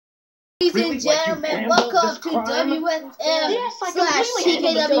Ladies and gentlemen, welcome to WFM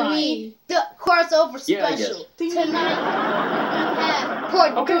 /TKWE, the crossover special. Tonight we have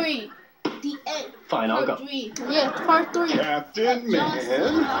part 3. The end. Fine, I'll go. 3. Yeah, part 3. Captain Man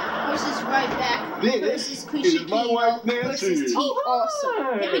versus Right Back versus is my wife Nancy. versus T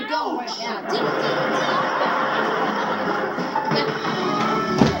Awesome. Here we go right now. Ding,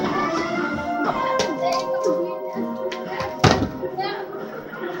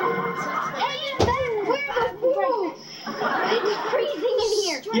 It's freezing in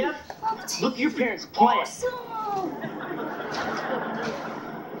here. Yep. Look at your parents playing.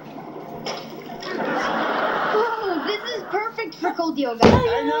 Ooh, this is perfect for cold yoga. I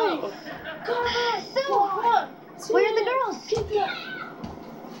know. So, where are the girls?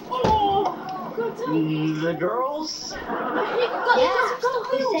 The girls? Yeah.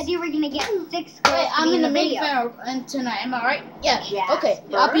 You said you were gonna get 6 girls. wait, I'm in the main video. event tonight. Am I right? Yeah. Jasper? Okay.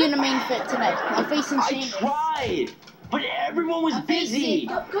 I'll be in the main event tonight. I'm facing I Shane. tried, but everyone was busy.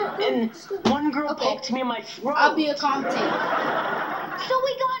 And one girl poked me in my throat. I'll be a commentator. So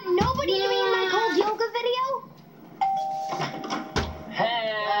we got nobody to be in my cold yoga video?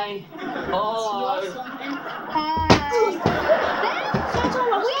 Hey. Oh.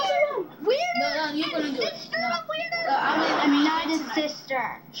 No, you're gonna do it. No. I'm not his sister.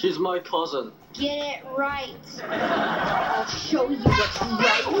 She's my cousin. Get it right. I'll show you what's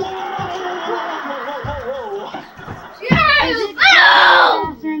right. I did go to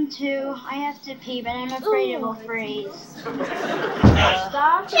the bathroom too. I have to pee, but I'm afraid it will freeze.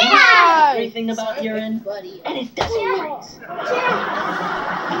 Stop. Anything about urine? Buddy. And it doesn't freeze.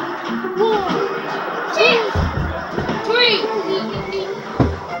 3.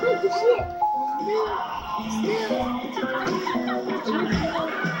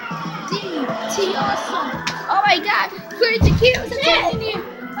 Awesome. Oh my god, where's the kills?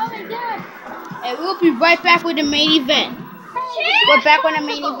 Oh my god. And we'll be right back with the main event. We're back on the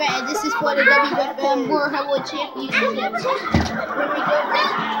main event, and this is for the WFM World Heavyweight Championship. Here we go.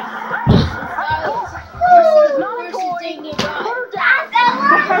 Versus Daniel Bryan.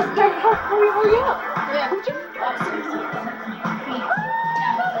 Hurry up.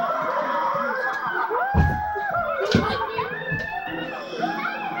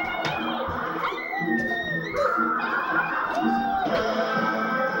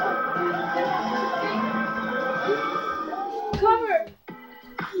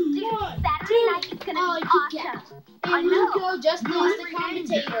 Saturday night is gonna be awesome. And Nico just lost the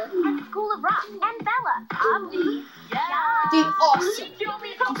commentator. And School of Rock and Bella. I'll be The Awesome.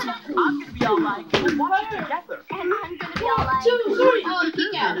 I'm gonna be all like, we'll watch it together. And I'm gonna be all like, Oh,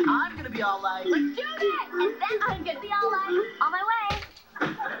 kick out. I'm gonna be all like, let's do it. And then I'm gonna be all like, on my way.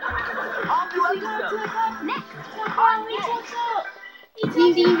 I'll do other stuff. Next on this.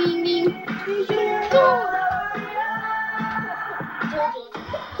 Ding, ding, ding, ding.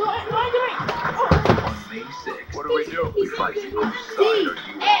 May 6th. What do we do? We fight D-A-R-E-D-D-D-I-S.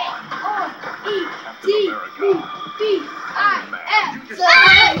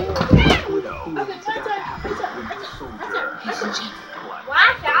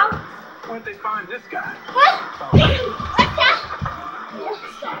 Watch out. Where'd they find this guy?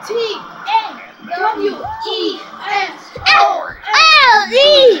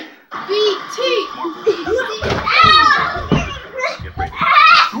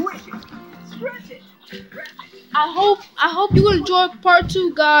 I hope you enjoy part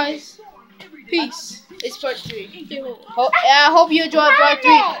 2, guys. Peace. It's part 3. I hope you enjoy part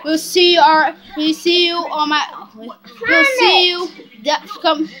 3. We'll see you on my. We'll see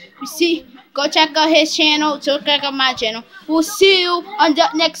you. Go check out his channel. Check out my channel. We'll see you on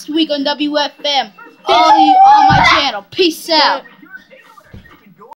next week on WFM. On my channel. Peace out.